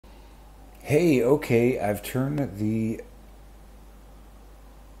Hey, okay, I've turned the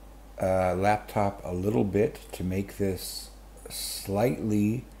laptop a little bit to make this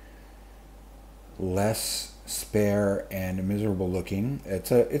slightly less spare and miserable looking.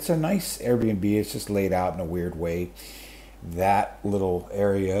 It's a nice Airbnb. It's just laid out in a weird way. That little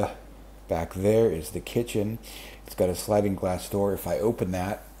area back there is the kitchen. It's got a sliding glass door. If I open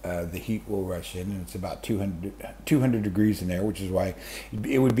that, the heat will rush in, and it's about 200 degrees in there, which is why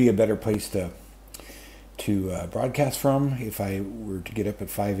it would be a better place to broadcast from if I were to get up at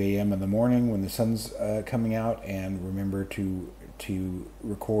 5 a.m. in the morning when the sun's coming out and remember to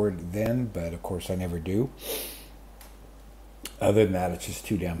record then, but of course I never do. Other than that, it's just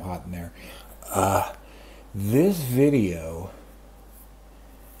too damn hot in there. This video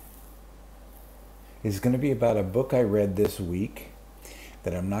is going to be about a book I read this week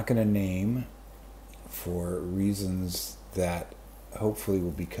that I'm not going to name for reasons that hopefully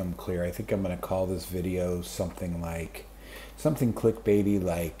will become clear. I think I'm going to call this video something clickbaity,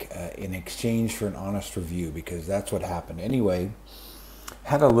 like in exchange for an honest review, because that's what happened. Anyway,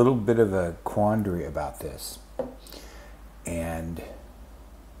 had a little bit of a quandary about this, and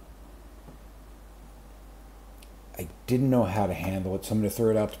I didn't know how to handle it, so I'm going to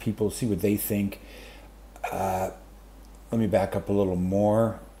throw it out to people, see what they think. Let me back up a little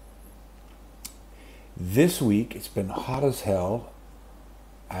more. This week, it's been hot as hell.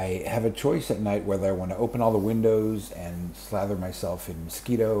 I have a choice at night whether I want to open all the windows and slather myself in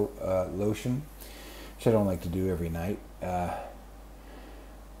mosquito lotion, which I don't like to do every night,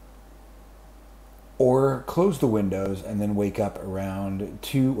 or close the windows and then wake up around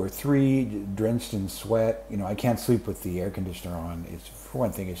 2 or 3, drenched in sweat. You know, I can't sleep with the air conditioner on. It's, for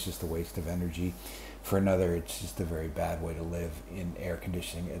one thing, it's just a waste of energy. For another, it's just a very bad way to live in air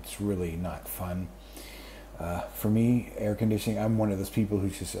conditioning. It's really not fun. For me, air conditioning, I'm one of those people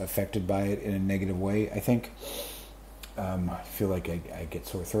who's just affected by it in a negative way, I think. I feel like I get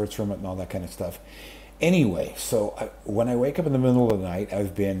sore throats from it and all that kind of stuff. Anyway, so when I wake up in the middle of the night,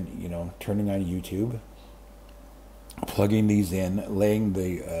 I've been, turning on YouTube, plugging these in, laying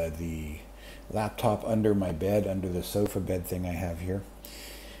the laptop under my bed, under the sofa bed thing I have here,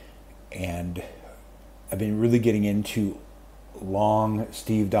 and I've been really getting into long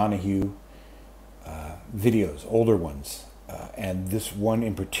Steve Donahue videos, older ones, and this one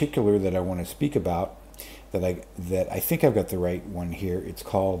in particular that I want to speak about, that I think I've got the right one here. It's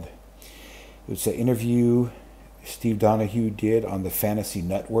an interview Steve Donahue did on the Fantasy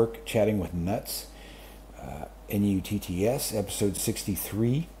Network, Chatting with Nuts, NUTTS, episode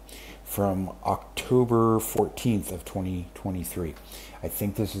 63, from October 14th of 2023. I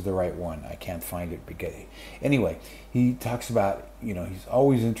think this is the right one. I can't find it. Anyway, he talks about, he's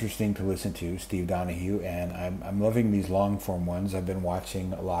always interesting to listen to, Steve Donahue, and I'm loving these long form ones. I've been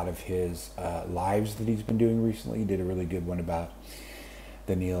watching a lot of his lives that he's been doing recently. He did a really good one about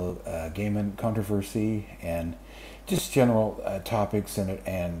the Neil Gaiman controversy and just general topics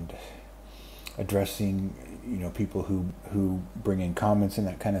and addressing, people who bring in comments and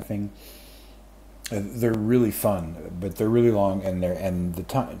that kind of thing. They're really fun, but they're really long, and the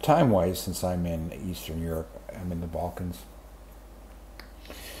time wise, since I'm in Eastern Europe, I'm in the Balkans.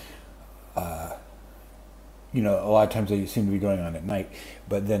 A lot of times they seem to be going on at night,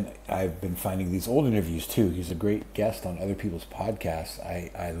 but then I've been finding these old interviews too. He's a great guest on other people's podcasts.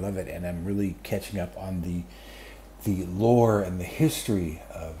 I love it, and I'm really catching up on the lore and the history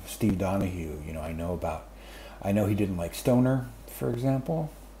of Steve Donahue. I know he didn't like Stoner, for example.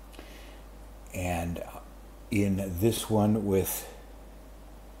 And in this one with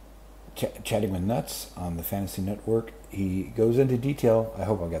Chatting with Nuts on the Fantasy Network, he goes into detail. I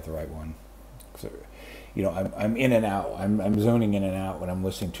hope I got the right one. So, I'm in and out. I'm zoning in and out when I'm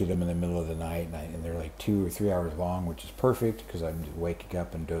listening to them in the middle of the night, and they're like 2 or 3 hours long, which is perfect because I'm just waking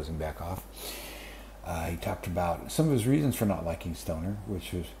up and dozing back off. He talked about some of his reasons for not liking Stoner,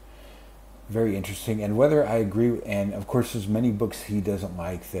 which was very interesting, and whether I agree. And of course, there's many books he doesn't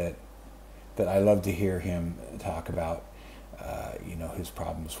like that I love to hear him talk about. His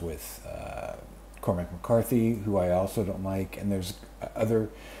problems with Cormac McCarthy, who I also don't like, and there's other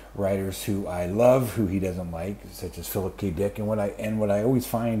writers who I love who he doesn't like, such as Philip K. Dick. And what I always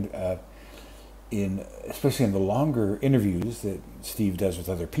find especially in the longer interviews that Steve does with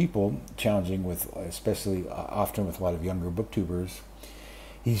other people, challenging with, especially often with a lot of younger booktubers,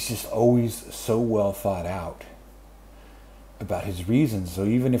 he's just always so well thought out about his reasons. So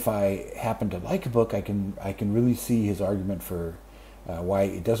even if I happen to like a book, I can really see his argument for why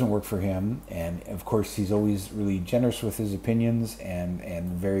it doesn't work for him. And of course, he's always really generous with his opinions and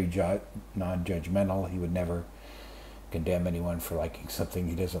very non-judgmental. He would never condemn anyone for liking something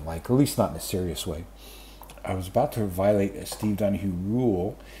he doesn't like, at least not in a serious way. I was about to violate a Steve Donahue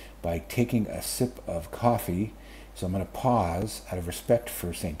rule by taking a sip of coffee, so I'm going to pause out of respect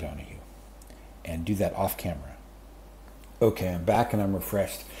for St. Donahue and do that off camera. Okay, I'm back and I'm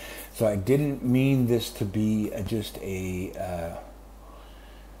refreshed. So I didn't mean this to be just a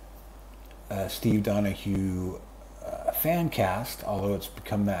Steve Donahue fan cast, although it's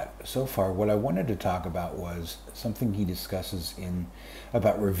become that so far. What I wanted to talk about was something he discusses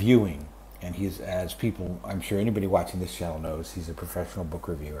about reviewing. And he's, as people, I'm sure anybody watching this channel knows, he's a professional book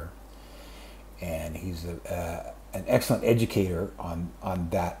reviewer. And he's an excellent educator on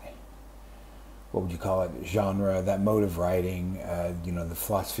that, what would you call it, genre, that mode of writing, the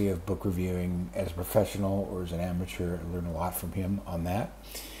philosophy of book reviewing as a professional or as an amateur. I learned a lot from him on that.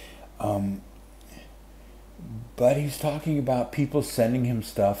 But he's talking about people sending him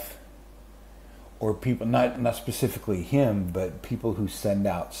stuff, or people, not specifically him, but people who send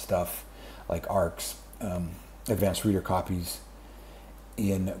out stuff like ARCs, advanced reader copies,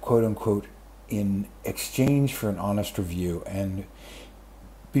 in quote unquote, in exchange for an honest review. And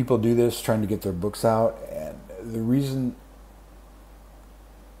people do this trying to get their books out, and the reason,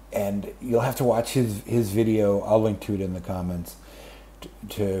 and you'll have to watch his video, I'll link to it in the comments,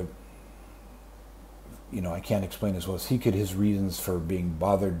 to I can't explain as well as he could his reasons for being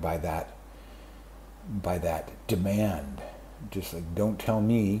bothered by that demand. Just like, don't tell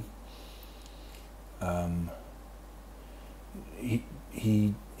me.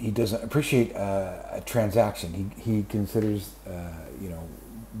 He doesn't appreciate a transaction. He considers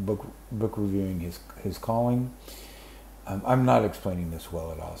book reviewing his calling. I'm not explaining this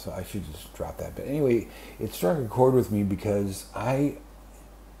well at all, so I should just drop that. But anyway, it struck a chord with me because I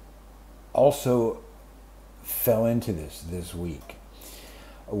also fell into this week,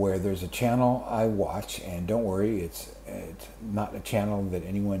 where there's a channel I watch, and don't worry, it's not a channel that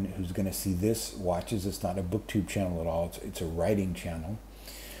anyone who's going to see this watches. It's not a booktube channel at all. It's a writing channel.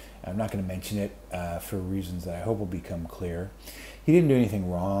 I'm not going to mention it for reasons that I hope will become clear. He didn't do anything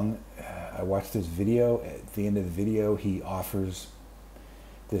wrong. I watched this video. At the end of the video, he offers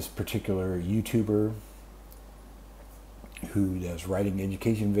this particular YouTuber who does writing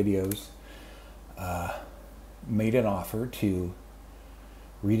education videos, made an offer to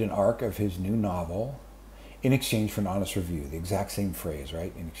read an arc of his new novel in exchange for an honest review. The exact same phrase,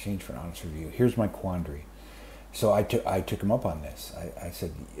 right? In exchange for an honest review. Here's my quandary. So I took him up on this. I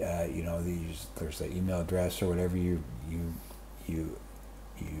said, there's the email address or whatever. You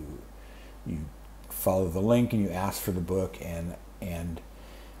follow the link and you ask for the book, and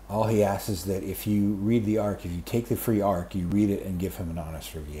all he asks is that if you read the arc, if you take the free arc, you read it and give him an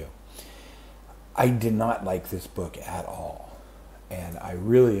honest review. I did not like this book at all, and I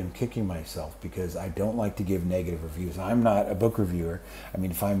really am kicking myself because I don't like to give negative reviews. I'm not a book reviewer. I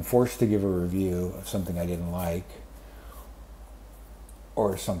mean, if I'm forced to give a review of something I didn't like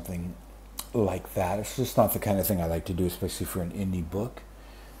or something like that, it's just not the kind of thing I like to do, especially for an indie book.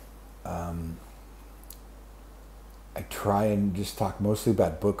 I try and just talk mostly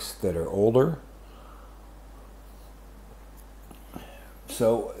about books that are older.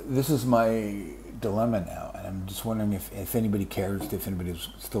 So this is my dilemma now, and I'm just wondering if anybody cares, if anybody's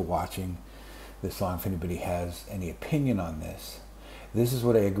still watching this long, if anybody has any opinion on this. This is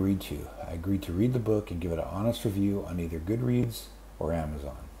what I agreed to. I agreed to read the book and give it an honest review on either Goodreads or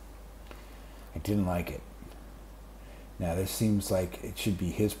Amazon. I didn't like it. Now this seems like it should be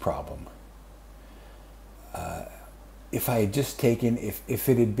his problem. If I had just taken, if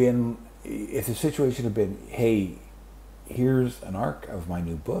the situation had been, hey, here's an arc of my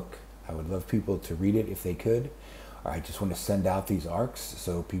new book, I would love people to read it if they could, or I just want to send out these arcs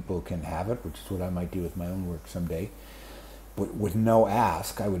so people can have it, which is what I might do with my own work someday. But with no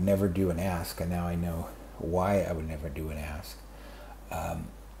ask, I would never do an ask, and now I know why I would never do an ask.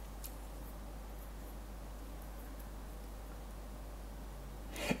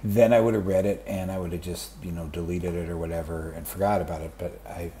 Then I would have read it and I would have just, deleted it or whatever and forgot about it. But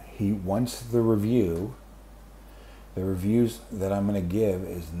he wants the review. The reviews that I'm going to give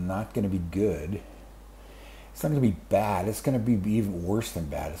is not going to be good. It's not going to be bad. It's going to be even worse than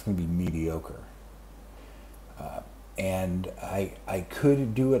bad. It's going to be mediocre. And I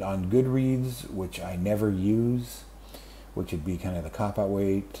could do it on Goodreads, which I never use, which would be kind of the cop-out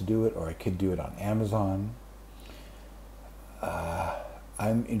way to do it, or I could do it on Amazon.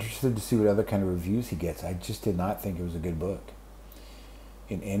 I'm interested to see what other kind of reviews he gets. I just did not think it was a good book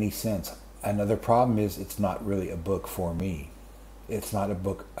in any sense. Another problem is it's not really a book for me. It's not a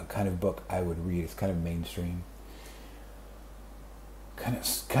kind of book I would read. It's kind of mainstream. Kind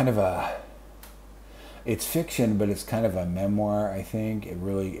of a It's fiction, but it's kind of a memoir, I think. It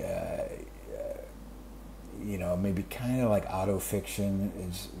really, maybe kind of like auto fiction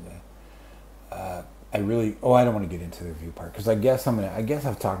is. I really. Oh, I don't want to get into the review part because I guess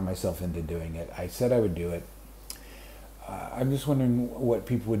I've talked myself into doing it. I said I would do it. I'm just wondering what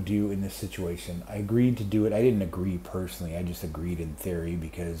people would do in this situation. I agreed to do it. I didn't agree personally. I just agreed in theory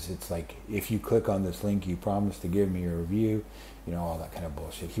because it's like if you click on this link, you promise to give me a review. All that kind of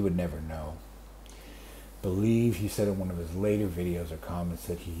bullshit. He would never know. Believe he said in one of his later videos or comments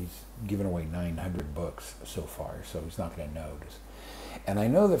that he's given away 900 books so far, so he's not going to notice. And I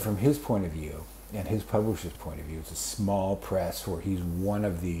know that from his point of view and his publisher's point of view, it's a small press where he's one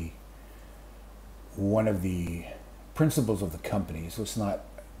of the principles of the company. So it's not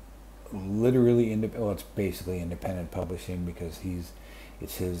literally it's basically independent publishing because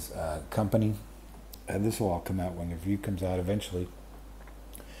it's his company. This will all come out when the review comes out eventually.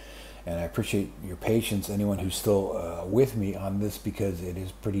 And I appreciate your patience, anyone who's still with me on this, because it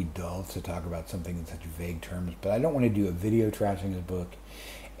is pretty dull to talk about something in such vague terms. But I don't want to do a video trashing his book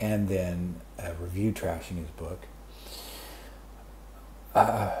and then a review trashing his book.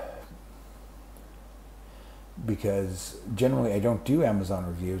 Because generally I don't do Amazon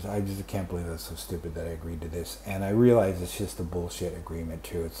reviews. I just can't believe that's so stupid that I agreed to this. And I realize it's just a bullshit agreement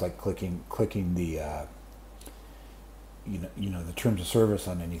too. It's like clicking the the terms of service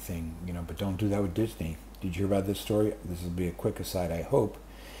on anything, but don't do that with Disney. Did you hear about this story? This will be a quick aside, I hope.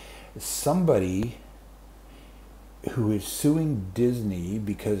 Somebody who is suing Disney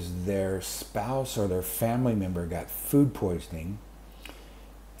because their spouse or their family member got food poisoning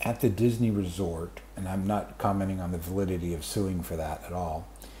at the Disney resort, and I'm not commenting on the validity of suing for that at all.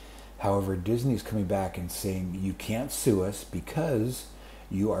 However, Disney's coming back and saying you can't sue us because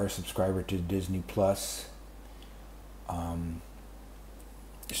you are a subscriber to Disney Plus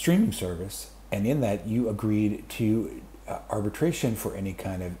streaming service, and in that you agreed to arbitration for any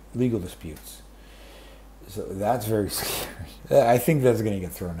kind of legal disputes. So that's very scary. I think that's going to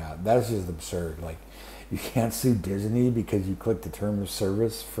get thrown out. That's just absurd. Like, you can't sue Disney because you clicked the term of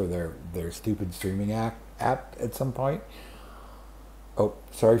service for their stupid streaming app at some point. Oh,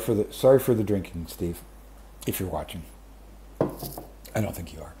 sorry for the drinking, Steve, if you're watching. I don't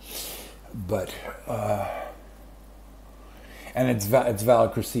think you are, but and it's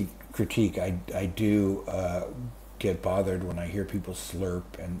valid critique. I do get bothered when I hear people slurp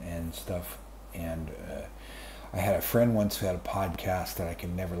and stuff. And I had a friend once who had a podcast that I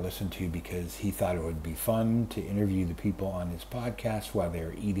could never listen to because he thought it would be fun to interview the people on his podcast while they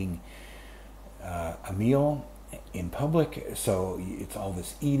were eating a meal in public. So it's all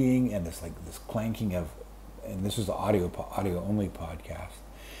this eating and this clanking of, and this was the audio only podcast,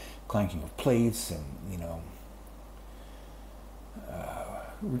 clanking of plates and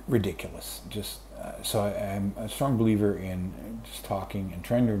ridiculous. Just so I'm a strong believer in just talking and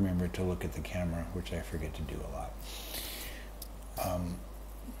trying to remember to look at the camera, which I forget to do a lot.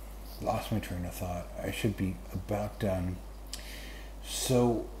 Lost my train of thought. I should be about done.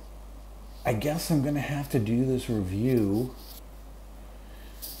 So I guess I'm going to have to do this review.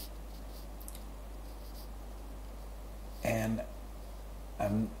 And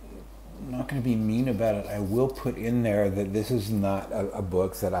I'm not going to be mean about it. I will put in there that this is not a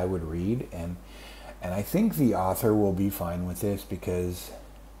book that I would read, and I think the author will be fine with this because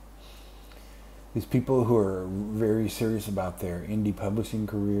these people who are very serious about their indie publishing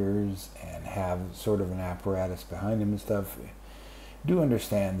careers and have sort of an apparatus behind them and stuff do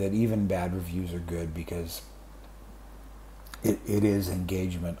understand that even bad reviews are good because it is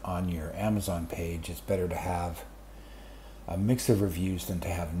engagement on your Amazon page. It's better to have a mix of reviews than to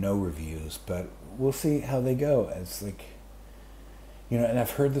have no reviews, but we'll see how they go. It's like, and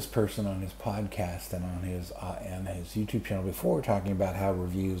I've heard this person on his podcast and on his YouTube channel before talking about how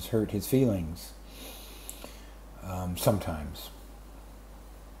reviews hurt his feelings sometimes.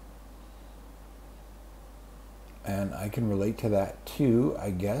 And I can relate to that too, I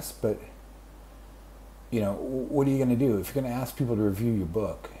guess, but what are you going to do? If you're going to ask people to review your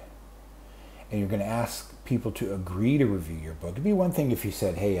book and you're going to ask people to agree to review your book, it'd be one thing if you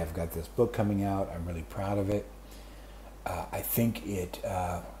said, hey, I've got this book coming out, I'm really proud of it. I think it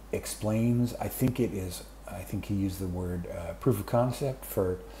explains, I think he used the word proof of concept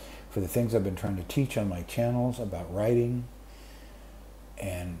for the things I've been trying to teach on my channels about writing.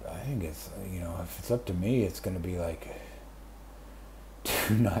 And I think it's, if it's up to me, it's going to be like,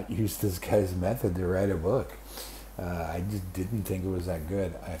 do not use this guy's method to write a book. I just didn't think it was that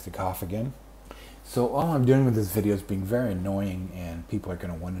good. I have to cough again. So all I'm doing with this video is being very annoying, and people are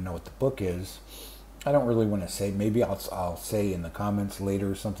going to want to know what the book is. I don't really want to say. Maybe I'll say in the comments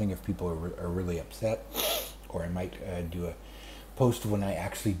later or something if people are really upset, or I might do a post when I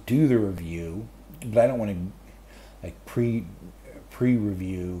actually do the review. But I don't want to like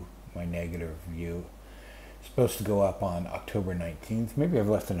pre-review my negative review. It's supposed to go up on October 19th. Maybe I've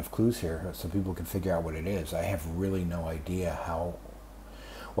left enough clues here so people can figure out what it is. I have really no idea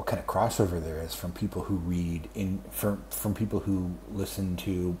what kind of crossover there is from people who read from people who listen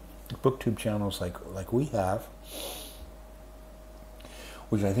to booktube channels like we have,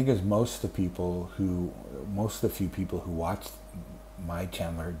 which I think is most of the few people who watch my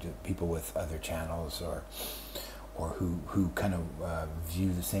channel are people with other channels or who kind of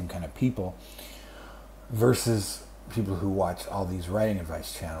view the same kind of people, versus people who watch all these writing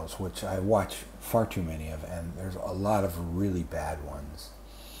advice channels, which I watch far too many of, and there's a lot of really bad ones.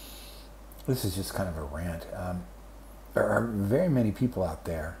 This is just kind of a rant. There are very many people out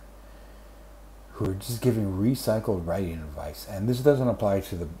there who are just giving recycled writing advice, and this doesn't apply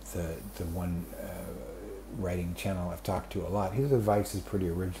to the one writing channel I've talked to a lot. His advice is pretty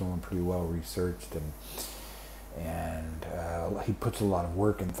original and pretty well researched, and he puts a lot of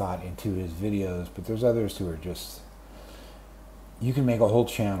work and thought into his videos. But there's others who are just, you can make a whole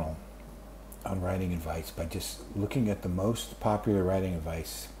channel on writing advice by just looking at the most popular writing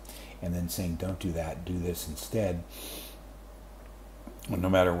advice and then saying, don't do that, do this instead. No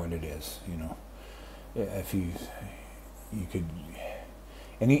matter what it is, if you could,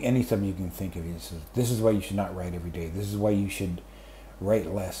 anytime you can think of it, this is why you should not write every day. This is why you should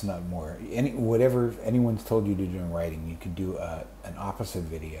write less, not more. Whatever anyone's told you to do in writing, you could do an opposite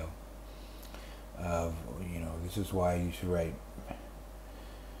video of, this is why you should write.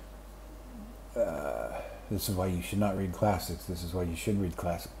 This is why you should not read classics. This is why you should read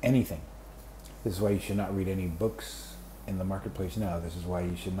classics. Anything. This is why you should not read any books in the marketplace now. This is why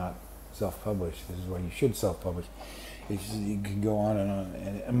you should not self-publish. This is why you should self-publish. You can go on,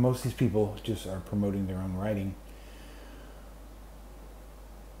 and most of these people just are promoting their own writing.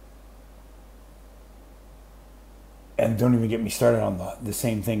 And don't even get me started on the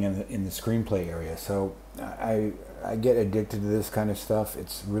same thing in the screenplay area. So I get addicted to this kind of stuff.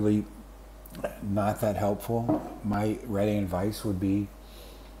 It's really not that helpful. My writing advice would be,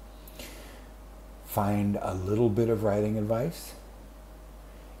 find a little bit of writing advice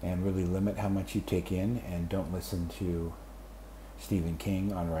and really limit how much you take in, and don't listen to Stephen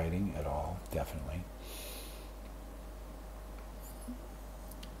King on writing at all, definitely.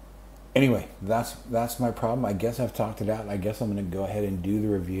 Anyway, that's my problem. I guess I've talked it out. I guess I'm going to go ahead and do the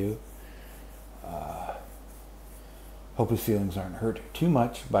review. Hope his feelings aren't hurt too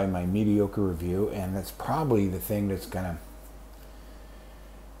much by my mediocre review, and that's probably the thing that's going to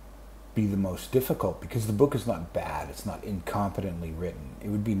be the most difficult, because the book is not bad. It's not incompetently written. It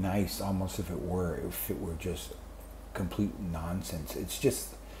would be nice almost if it were just complete nonsense. It's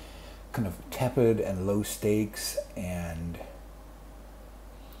just kind of tepid and low stakes and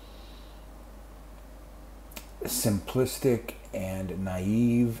simplistic and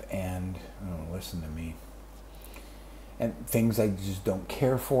naive and, listen to me, and things I just don't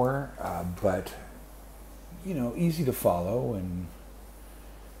care for, but easy to follow and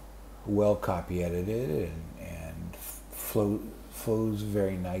well copy edited and flows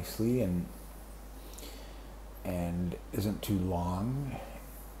very nicely and isn't too long.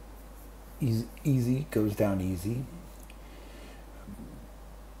 Easy, goes down easy.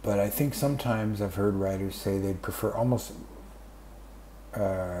 But I think sometimes I've heard writers say they'd prefer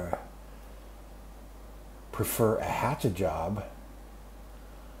a hatchet job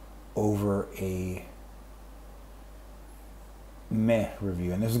over a meh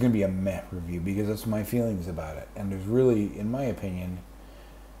review. And this is going to be a meh review because that's my feelings about it. And there's really, in my opinion,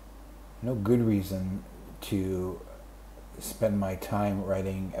 no good reason to spend my time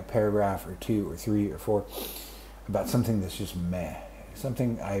writing a paragraph or 2 or 3 or 4 about something that's just meh.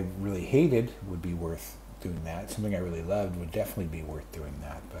 Something I really hated would be worth doing that. Something I really loved would definitely be worth doing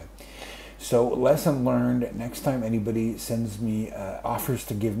that. But so, lesson learned: next time anybody sends me offers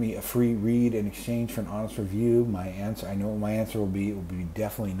to give me a free read in exchange for an honest review, I know what my answer will be. It will be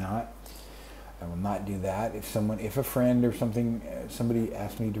definitely not. I will not do that. If a friend or somebody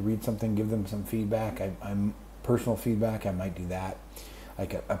asks me to read something, give them some feedback. I'm personal feedback. I might do that,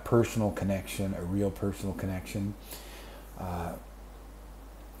 like a personal connection, a real personal connection.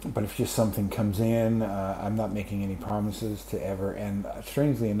 But if just something comes in, I'm not making any promises to ever. And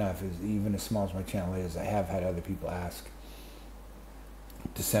strangely enough, even as small as my channel is, I have had other people ask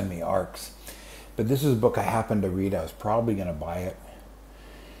to send me ARCs. But this is a book I happened to read. I was probably going to buy it.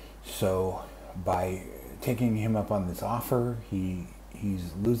 So by taking him up on this offer, he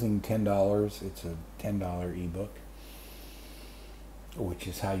He's losing $10. It's a $10 ebook, which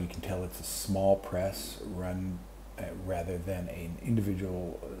is how you can tell it's a small press run rather than an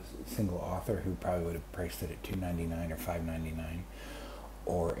individual single author who probably would have priced it at $2.99 or $5.99,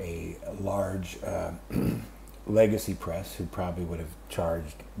 or a large legacy press who probably would have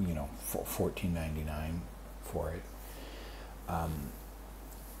charged $14.99 for it.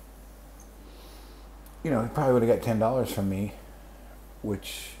 He probably would have got $10 from me,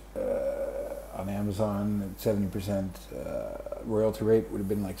 which on Amazon at 70% royalty rate would have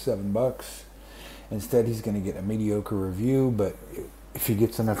been like $7. Instead, he's going to get a mediocre review, but if he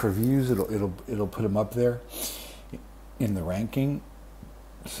gets enough reviews, it'll put him up there in the ranking.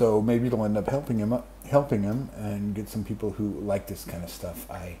 So maybe it'll end up helping him and get some people who like this kind of stuff.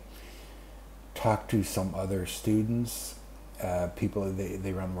 I talked to some other students, people,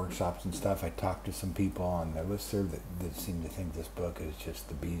 they run workshops and stuff. I talked to some people on their listserv that seem to think this book is just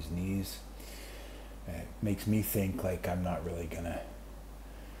the bee's knees. It makes me think like I'm not really going to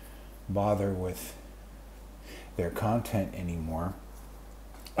bother with their content anymore.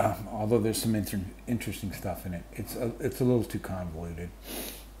 Although there's some interesting stuff in it. It's a little too convoluted.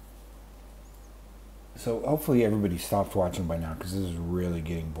 So hopefully everybody stopped watching by now, because this is really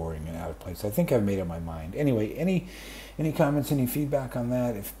getting boring and out of place. I think I've made up my mind. Anyway, any comments, any feedback on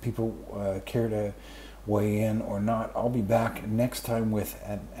that? If people care to weigh in or not, I'll be back next time with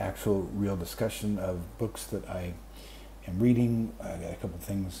an actual real discussion of books that I am reading. I got a couple of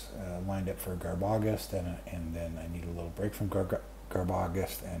things lined up for Garbagest, and then I need a little break from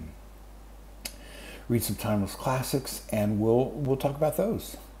Garbagest and read some timeless classics, and we'll talk about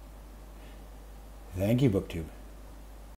those. Thank you, BookTube.